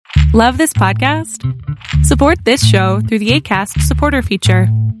Love this podcast? Support this show through the Acast supporter feature.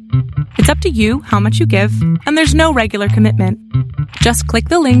 It's up to you how much you give, and there's no regular commitment. Just click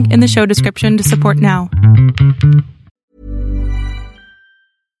the link in the show description to support now.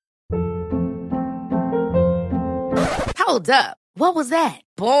 Hold up. What was that?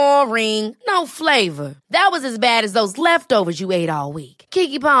 Boring. No flavor. That was as bad as those leftovers you ate all week.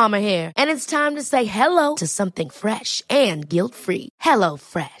 Keke Palmer here, and it's time to say hello to something fresh and guilt-free. Hello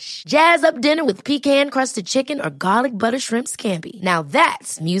Fresh. Jazz up dinner with pecan-crusted chicken or garlic butter shrimp scampi. Now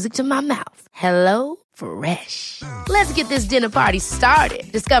that's music to my mouth. Hello Fresh. Let's get this dinner party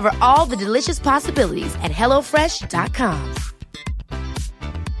started. Discover all the delicious possibilities at hellofresh.com.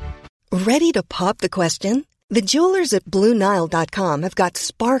 Ready to pop the question? The jewelers at BlueNile.com have got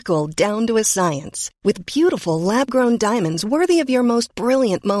sparkle down to a science with beautiful lab-grown diamonds worthy of your most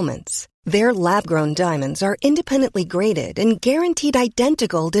brilliant moments. Their lab-grown diamonds are independently graded and guaranteed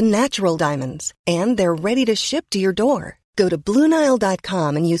identical to natural diamonds, and they're ready to ship to your door. Go to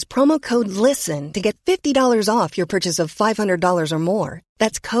BlueNile.com and use promo code LISTEN to get $50 off your purchase of $500 or more.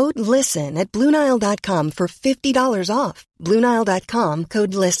 That's code LISTEN at BlueNile.com for $50 off. BlueNile.com,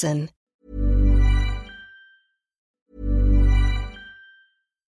 code LISTEN.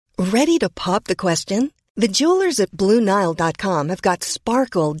 Ready to pop the question? The jewelers at BlueNile.com have got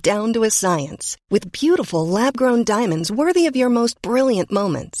sparkle down to a science with beautiful lab-grown diamonds worthy of your most brilliant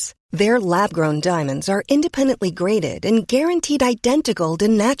moments. Their lab-grown diamonds are independently graded and guaranteed identical to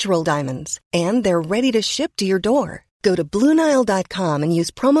natural diamonds, and they're ready to ship to your door. Go to BlueNile.com and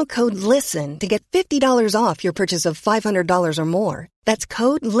use promo code LISTEN to get $50 off your purchase of $500 or more. That's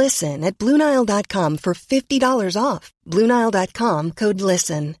code LISTEN at BlueNile.com for $50 off. BlueNile.com, code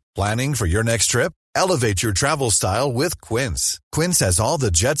LISTEN. Planning for your next trip? Elevate your travel style with Quince. Quince has all the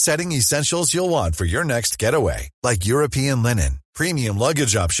jet-setting essentials you'll want for your next getaway, like European linen, premium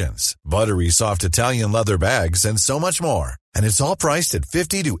luggage options, buttery soft Italian leather bags, and so much more. And it's all priced at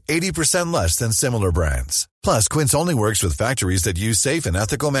 50 to 80% less than similar brands. Plus, Quince only works with factories that use safe and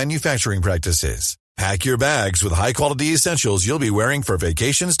ethical manufacturing practices. Pack your bags with high-quality essentials you'll be wearing for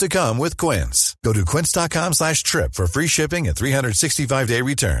vacations to come with Quince. Go to quince.com/trip for free shipping and 365-day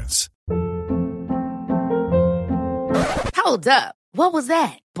returns. Hold up. What was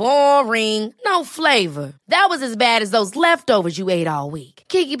that? Boring. No flavor. That was as bad as those leftovers you ate all week.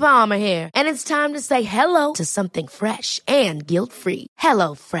 Keke Palmer here, and it's time to say hello to something fresh and guilt-free.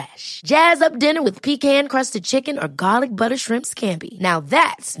 Hello Fresh. Jazz up dinner with pecan-crusted chicken or garlic butter shrimp scampi. Now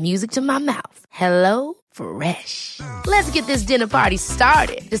that's music to my mouth. Hello Fresh. Let's get this dinner party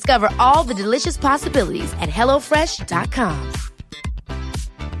started. Discover all the delicious possibilities at hellofresh.com.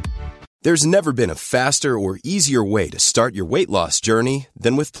 There's never been a faster or easier way to start your weight loss journey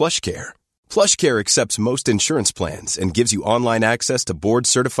than with PlushCare. PlushCare accepts most insurance plans and gives you online access to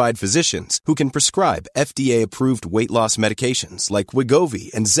board-certified physicians who can prescribe FDA-approved weight loss medications like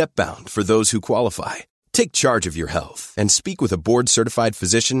Wegovy and Zepbound for those who qualify. Take charge of your health and speak with a board-certified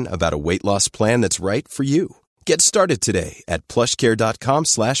physician about a weight loss plan that's right for you. Get started today at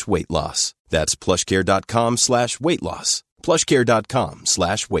plushcare.com/weight loss. That's plushcare.com/weight loss.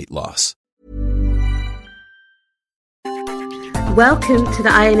 plushcare.com/weight loss. Welcome to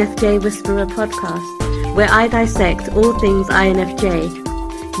the INFJ Whisperer podcast, where I dissect all things INFJ.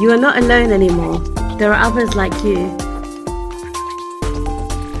 You are not alone anymore. There are others like you.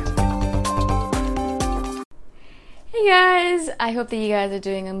 Hey guys, I hope that you guys are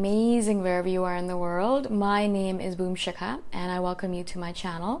doing amazing wherever you are in the world. My name is Boom Shikha, and I welcome you to my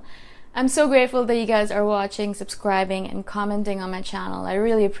channel. I'm so grateful that you guys are watching, subscribing, and commenting on my channel. I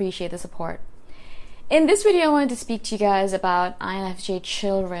really appreciate the support. In this video, I wanted to speak to you guys about INFJ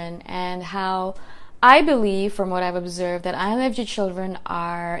children and how I believe, from what I've observed, that INFJ children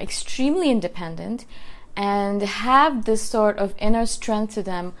are extremely independent and have this sort of inner strength to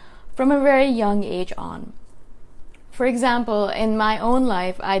them from a very young age on. For example, in my own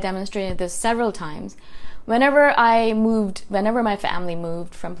life, I demonstrated this several times. Whenever my family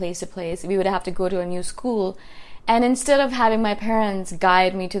moved from place to place, we would have to go to a new school. And instead of having my parents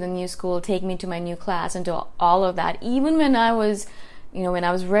guide me to the new school, take me to my new class and do all of that, even when I was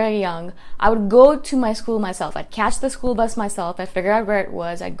very young, I would go to my school myself. I'd catch the school bus myself. I'd figure out where it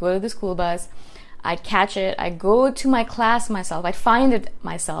was. I'd go to the school bus. I'd catch it. I'd go to my class myself. I'd find it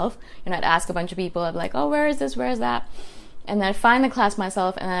myself. I'd ask a bunch of people. I'd be like, oh, where is this? Where is that? And then I'd find the class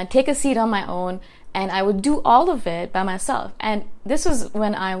myself, and then I'd take a seat on my own, and I would do all of it by myself. And this was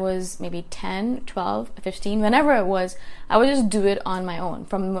when I was maybe 10, 12, 15, whenever it was, I would just do it on my own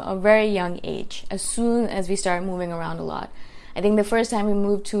from a very young age, as soon as we started moving around a lot. I think the first time we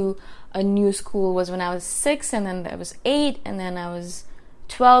moved to a new school was when I was 6, and then I was 8, and then I was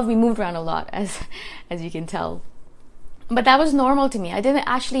 12, we moved around a lot, as you can tell. But that was normal to me. I didn't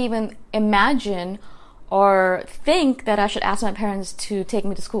actually even imagine or think that I should ask my parents to take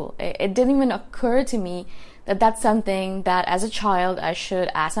me to school. It didn't even occur to me that that's something that as a child I should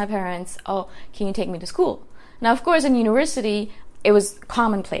ask my parents, oh, can you take me to school? Now, of course, in university, it was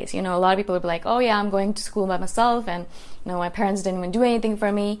commonplace. You know, a lot of people would be like, oh yeah, I'm going to school by myself, and you know, my parents didn't even do anything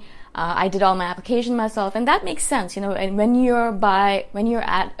for me. I did all my application myself, and that makes sense, you know. And when you're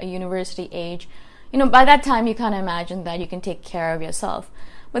at a university age, you know, by that time you kind of imagine that you can take care of yourself.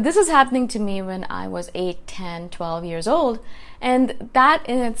 But this is happening to me when I was 8, 10, 12 years old. And that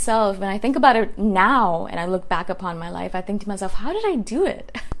in itself, when I think about it now and I look back upon my life, I think to myself, how did I do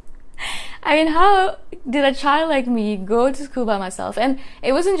it? I mean, how did a child like me go to school by myself? And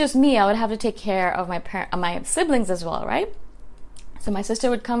it wasn't just me. I would have to take care of my siblings as well, right? So my sister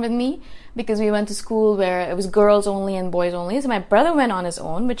would come with me because we went to school where it was girls only and boys only. So my brother went on his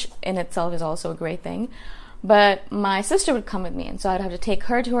own, which in itself is also a great thing. But my sister would come with me, and so I'd have to take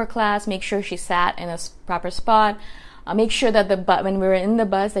her to her class, make sure she sat in a proper spot, make sure that when we were in the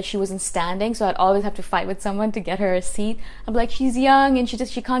bus that she wasn't standing. So I'd always have to fight with someone to get her a seat. I'd be like, she's young and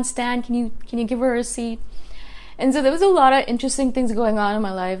she can't stand. Can you give her a seat? And so there was a lot of interesting things going on in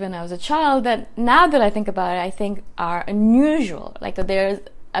my life when I was a child that now that I think about it, I think are unusual. Like that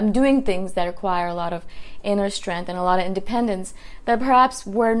I'm doing things that require a lot of inner strength and a lot of independence that perhaps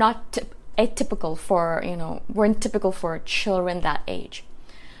were not atypical for, weren't typical for children that age.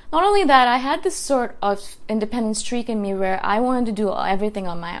 Not only that, I had this sort of independent streak in me where I wanted to do everything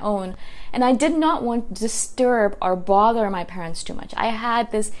on my own, and I did not want to disturb or bother my parents too much. I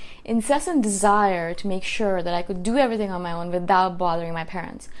had this incessant desire to make sure that I could do everything on my own without bothering my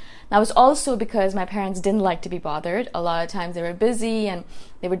parents. That was also because my parents didn't like to be bothered. A lot of times they were busy and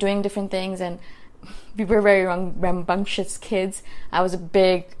they were doing different things, and we were very rambunctious kids. I was a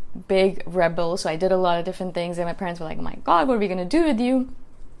big rebel, so I did a lot of different things, and my parents were like, oh my God, what are we going to do with you?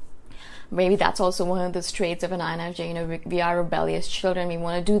 Maybe that's also one of the traits of an INFJ. We are rebellious children. We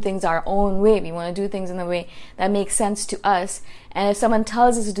want to do things our own way. We want to do things in the way that makes sense to us. And if someone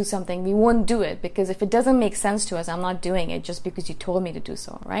tells us to do something, we won't do it, because if it doesn't make sense to us, I'm not doing it just because you told me to do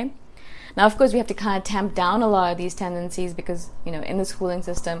so, right? Now, of course, we have to kind of tamp down a lot of these tendencies because, in the schooling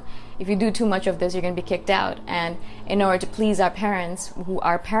system, if you do too much of this, you're going to be kicked out. And in order to please our parents, who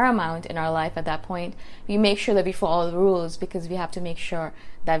are paramount in our life at that point, we make sure that we follow the rules because we have to make sure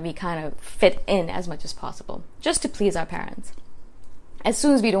that we kind of fit in as much as possible, just to please our parents. As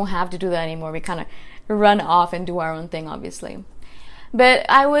soon as we don't have to do that anymore, we kind of run off and do our own thing, obviously. But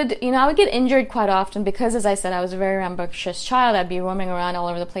I would get injured quite often because, as I said, I was a very rambunctious child. I'd be roaming around all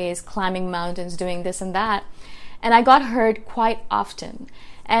over the place, climbing mountains, doing this and that. And I got hurt quite often.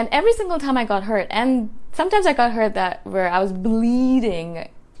 And every single time I got hurt, and sometimes I got hurt where I was bleeding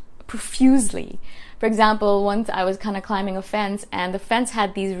profusely. For example, once I was kind of climbing a fence, and the fence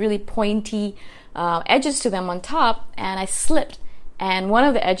had these really pointy edges to them on top, and I slipped. And one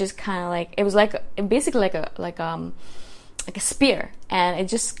of the edges kind of it was basically like a spear, and it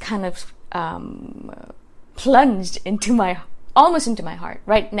just kind of plunged almost into my heart,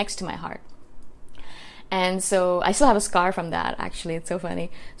 right next to my heart. And so I still have a scar from that, actually. It's so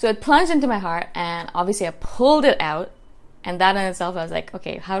funny. So it plunged into my heart, and obviously I pulled it out, and that in itself, I was like,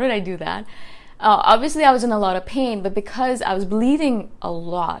 okay, how did I do that? Obviously I was in a lot of pain, but because I was bleeding a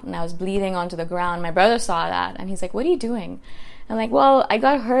lot and I was bleeding onto the ground, my brother saw that, and he's like, what are you doing? I'm like, well, I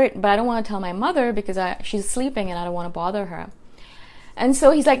got hurt, but I don't want to tell my mother because she's sleeping and I don't want to bother her. And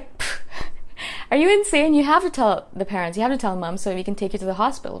so he's like, are you insane? You have to tell the parents. You have to tell mom so we can take you to the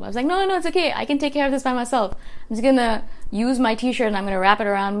hospital. I was like, no, it's okay. I can take care of this by myself. I'm just going to use my t-shirt and I'm going to wrap it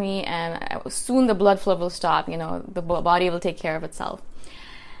around me, and soon the blood flow will stop. The body will take care of itself.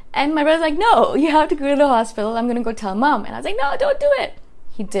 And my brother's like, no, you have to go to the hospital. I'm going to go tell mom. And I was like, no, don't do it.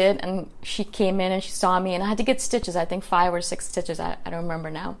 He did, and she came in and she saw me, and I had to get stitches. I think 5 or 6 stitches. I don't remember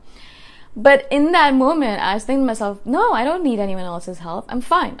now. But in that moment, I was thinking to myself, no, I don't need anyone else's help. I'm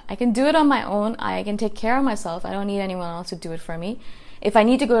fine. I can do it on my own. I can take care of myself. I don't need anyone else to do it for me. If I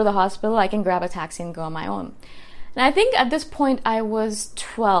need to go to the hospital, I can grab a taxi and go on my own. And I think at this point, I was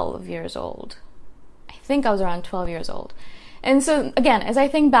 12 years old. I think I was around 12 years old. And so, again, as I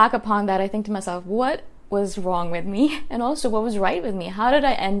think back upon that, I think to myself, what was wrong with me? And also, what was right with me? How did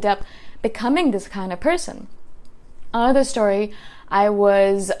I end up becoming this kind of person? Another story, I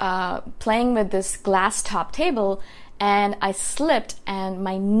was playing with this glass top table, and I slipped, and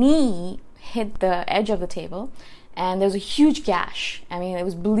my knee hit the edge of the table, and there was a huge gash. I mean, it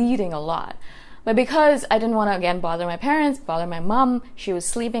was bleeding a lot. But because I didn't want to, again, bother my parents, bother my mom, she was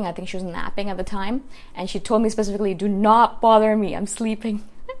sleeping. I think she was napping at the time. And she told me specifically, do not bother me. I'm sleeping.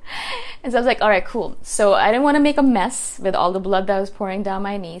 And so I was like, all right, cool. So I didn't want to make a mess with all the blood that was pouring down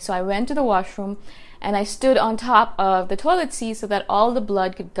my knee. So I went to the washroom and I stood on top of the toilet seat so that all the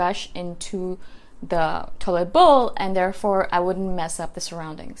blood could gush into the toilet bowl, and therefore I wouldn't mess up the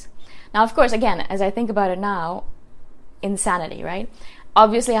surroundings. Now, of course, again, as I think about it now, insanity, right?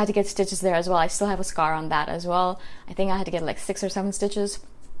 Obviously, I had to get stitches there as well. I still have a scar on that as well. I think I had to get like 6 or 7 stitches.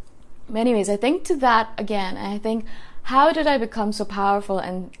 But anyways, I think to that again, and I think, how did I become so powerful,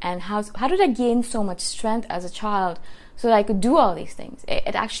 and how did I gain so much strength as a child so that I could do all these things?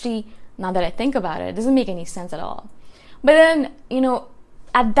 It actually, now that I think about it, it doesn't make any sense at all. But then,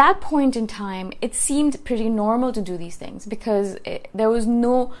 at that point in time, it seemed pretty normal to do these things because there was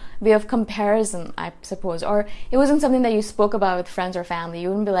no way of comparison, I suppose, or it wasn't something that you spoke about with friends or family. You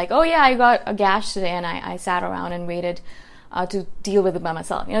wouldn't be like, oh yeah, I got a gash today and I sat around and waited to deal with it by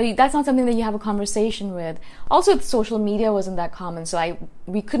myself. That's not something that you have a conversation with. Also, social media wasn't that common, so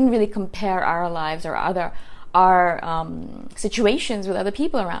we couldn't really compare our lives or our situations with other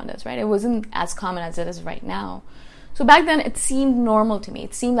people around us, right? It wasn't as common as it is right now. So back then, it seemed normal to me.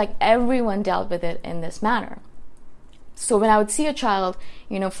 It seemed like everyone dealt with it in this manner. So when I would see a child,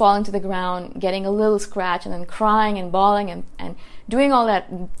 falling to the ground, getting a little scratch, and then crying and bawling and doing all that,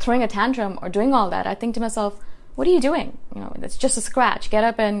 throwing a tantrum or doing all that, I think to myself, what are you doing? It's just a scratch. Get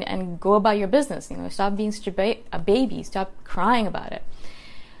up and go about your business. Stop being such a baby. Stop crying about it.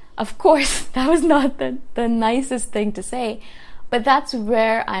 Of course, that was not the nicest thing to say. But that's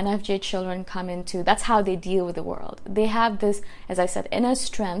where INFJ children come into. That's how they deal with the world. They have this, as I said, inner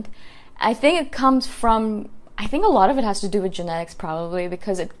strength. I think it comes from, I think a lot of it has to do with genetics probably,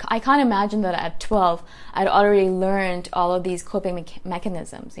 because I can't imagine that at 12 I'd already learned all of these coping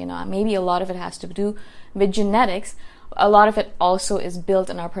mechanisms. Maybe a lot of it has to do with genetics. A lot of it also is built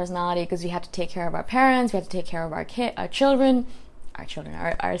in our personality because we have to take care of our parents, we have to take care of our children,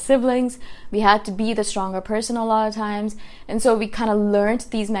 our siblings. We had to be the stronger person a lot of times. And so we kind of learned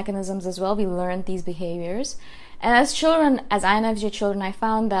these mechanisms as well. We learned these behaviors. And as children, as INFJ children, I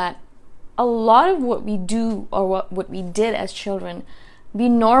found that a lot of what we do or what we did as children, we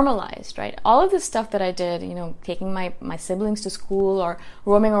normalized, right? All of the stuff that I did, taking my siblings to school or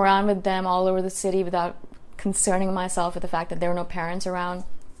roaming around with them all over the city without concerning myself with the fact that there were no parents around.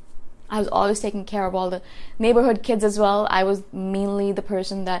 I was always taking care of all the neighborhood kids as well. I was mainly the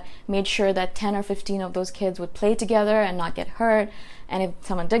person that made sure that 10 or 15 of those kids would play together and not get hurt. And if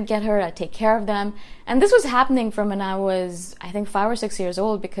someone did get hurt, I'd take care of them. And this was happening from when I was, I think, 5 or 6 years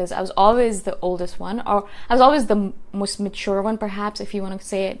old, because I was always the oldest one, or I was always the most mature one, perhaps, if you want to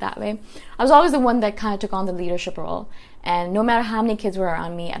say it that way. I was always the one that kind of took on the leadership role. And no matter how many kids were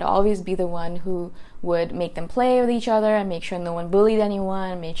around me, I'd always be the one who would make them play with each other and make sure no one bullied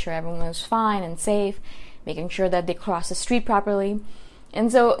anyone, make sure everyone was fine and safe, making sure that they crossed the street properly.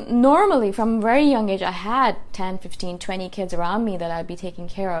 And so normally from a very young age, I had 10, 15, 20 kids around me that I'd be taking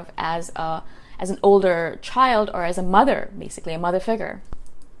care of as an older child, or as a mother, basically a mother figure.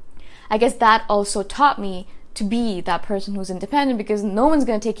 I guess that also taught me to be that person who's independent, because no one's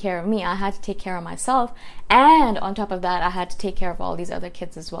going to take care of me. I had to take care of myself, and on top of that, I had to take care of all these other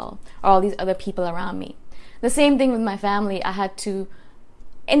kids as well, or all these other people around me. The same thing with my family. I had to,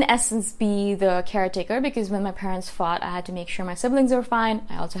 in essence, be the caretaker, because when my parents fought, I had to make sure my siblings were fine.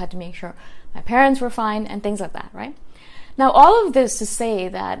 I also had to make sure my parents were fine, and things like that, right? Now, all of this to say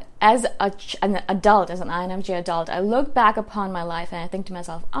that as an adult, as an INFJ adult, I look back upon my life and I think to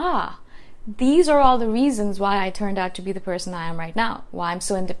myself, these are all the reasons why I turned out to be the person I am right now, why I'm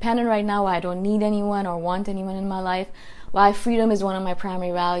so independent right now, why I don't need anyone or want anyone in my life, why freedom is one of my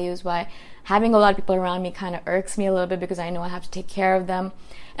primary values, why having a lot of people around me kind of irks me a little bit because I know I have to take care of them.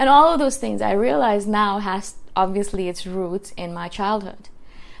 And all of those things I realize now has obviously its roots in my childhood.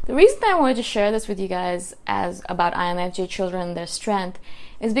 The reason I wanted to share this with you guys as about INFJ children and their strength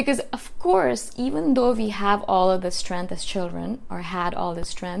is because, of course, even though we have all of this strength as children, or had all this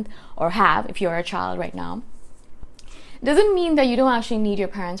strength, or have if you're a child right now, doesn't mean that you don't actually need your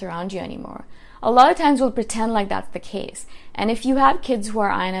parents around you anymore. A lot of times we'll pretend like that's the case. And if you have kids who are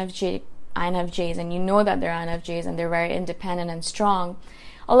INFJs and you know that they're INFJs and they're very independent and strong,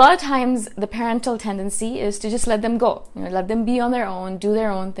 a lot of times the parental tendency is to just let them go, let them be on their own, do their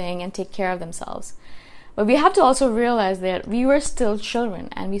own thing, and take care of themselves. But we have to also realize that we were still children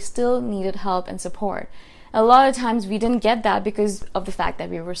and we still needed help and support. A lot of times we didn't get that because of the fact that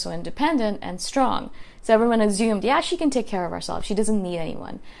we were so independent and strong. So everyone assumed, yeah, she can take care of herself. She doesn't need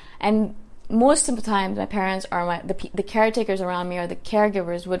anyone. And most of the time, my parents or the caretakers around me or the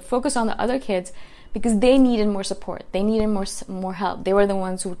caregivers would focus on the other kids because they needed more support. They needed more help. They were the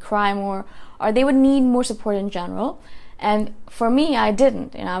ones who would cry more, or they would need more support in general. And for me, I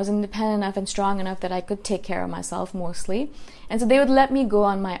didn't. I was independent enough and strong enough that I could take care of myself mostly. And so they would let me go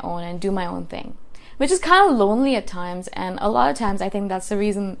on my own and do my own thing, which is kind of lonely at times. And a lot of times I think that's the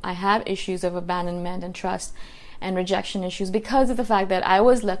reason I have issues of abandonment and trust and rejection issues, because of the fact that I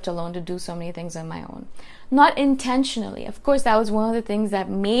was left alone to do so many things on my own. Not intentionally. Of course, that was one of the things that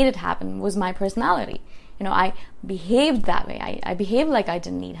made it happen, was my personality. I behaved that way. I behaved like I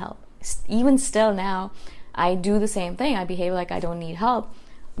didn't need help. Even still now, I do the same thing. I behave like I don't need help.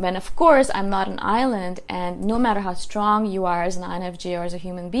 When, of course, I'm not an island, and no matter how strong you are as an INFJ or as a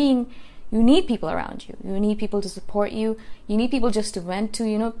human being, you need people around you. You need people to support you. You need people just to vent to.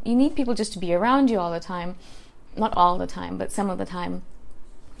 You need people just to be around you all the time. Not all the time, but some of the time.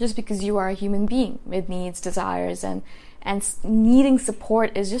 Just because you are a human being with needs, desires, and needing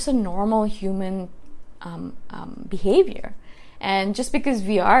support is just a normal human behavior. And just because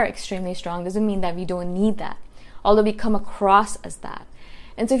we are extremely strong doesn't mean that we don't need that, although we come across as that.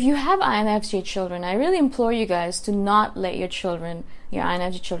 And so if you have INFJ children, I really implore you guys to not let your children, your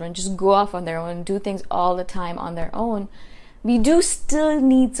INFJ children, just go off on their own and do things all the time on their own. We do still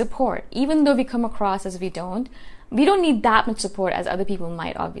need support, even though we come across as we don't. We don't need that much support as other people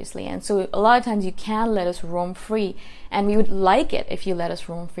might, obviously. And so a lot of times you can let us roam free, and we would like it if you let us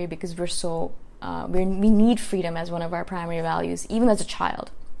roam free, because we're so we need freedom as one of our primary values, even as a child.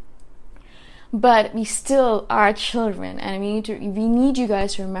 But we still are children, and we need you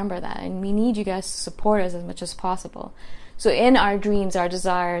guys to remember that, and we need you guys to support us as much as possible. So in our dreams, our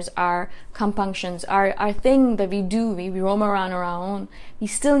desires, our compunctions, our thing that we do, we roam around our own, we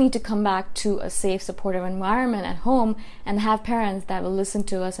still need to come back to a safe, supportive environment at home and have parents that will listen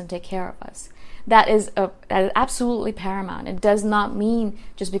to us and take care of us. That is absolutely paramount. It does not mean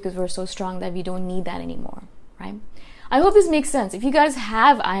just because we're so strong that we don't need that anymore, right? I hope this makes sense. If you guys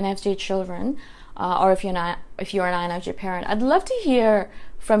have INFJ children, or if you're an INFJ parent, I'd love to hear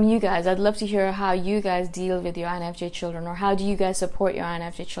from you guys. I'd love to hear how you guys deal with your INFJ children, or how do you guys support your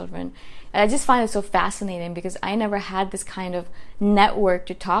INFJ children. And I just find it so fascinating, because I never had this kind of network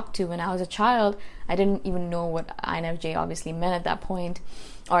to talk to when I was a child. I didn't even know what INFJ obviously meant at that point,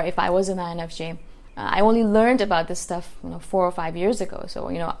 or if I was an INFJ. I only learned about this stuff 4 or 5 years ago. So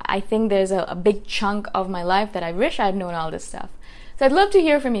I think there's a big chunk of my life that I wish I'd known all this stuff. So I'd love to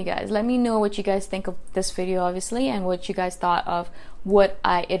hear from you guys. Let me know what you guys think of this video, obviously, and what you guys thought of what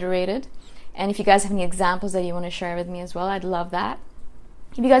I iterated. And if you guys have any examples that you want to share with me as well, I'd love that.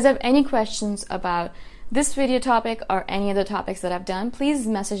 If you guys have any questions about this video topic or any other topics that I've done, please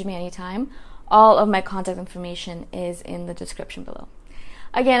message me anytime. All of my contact information is in the description below.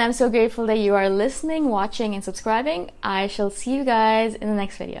 Again, I'm so grateful that you are listening, watching, and subscribing. I shall see you guys in the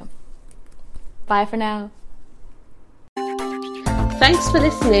next video. Bye for now. Thanks for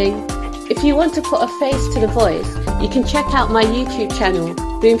listening. If you want to put a face to the voice, you can check out my YouTube channel,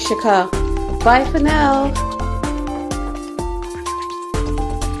 Boom Shikha. Bye for now.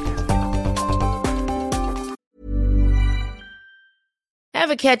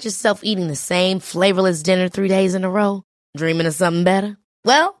 Ever catch yourself eating the same flavorless dinner 3 days in a row? Dreaming of something better?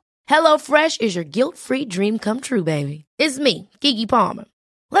 Well, HelloFresh is your guilt-free dream come true, baby. It's me, Keke Palmer.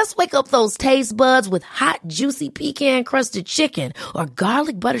 Let's wake up those taste buds with hot, juicy pecan-crusted chicken or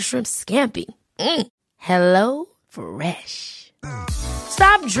garlic butter shrimp scampi. Hello Fresh.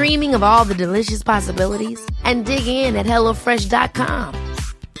 Stop dreaming of all the delicious possibilities and dig in at HelloFresh.com.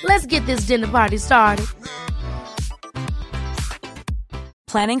 Let's get this dinner party started.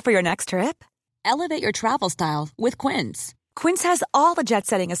 Planning for your next trip? Elevate your travel style with Quince. Quince has all the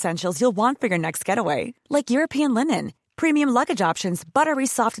jet-setting essentials you'll want for your next getaway, like European linen, premium luggage options, buttery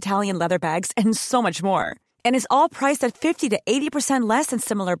soft Italian leather bags, and so much more. And is all priced at 50 to 80% less than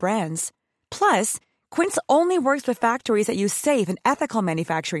similar brands. Plus, Quince only works with factories that use safe and ethical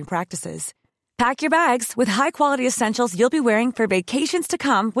manufacturing practices. Pack your bags with high-quality essentials you'll be wearing for vacations to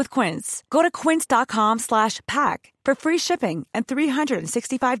come with Quince. Go to quince.com/pack for free shipping and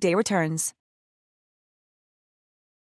 365-day returns.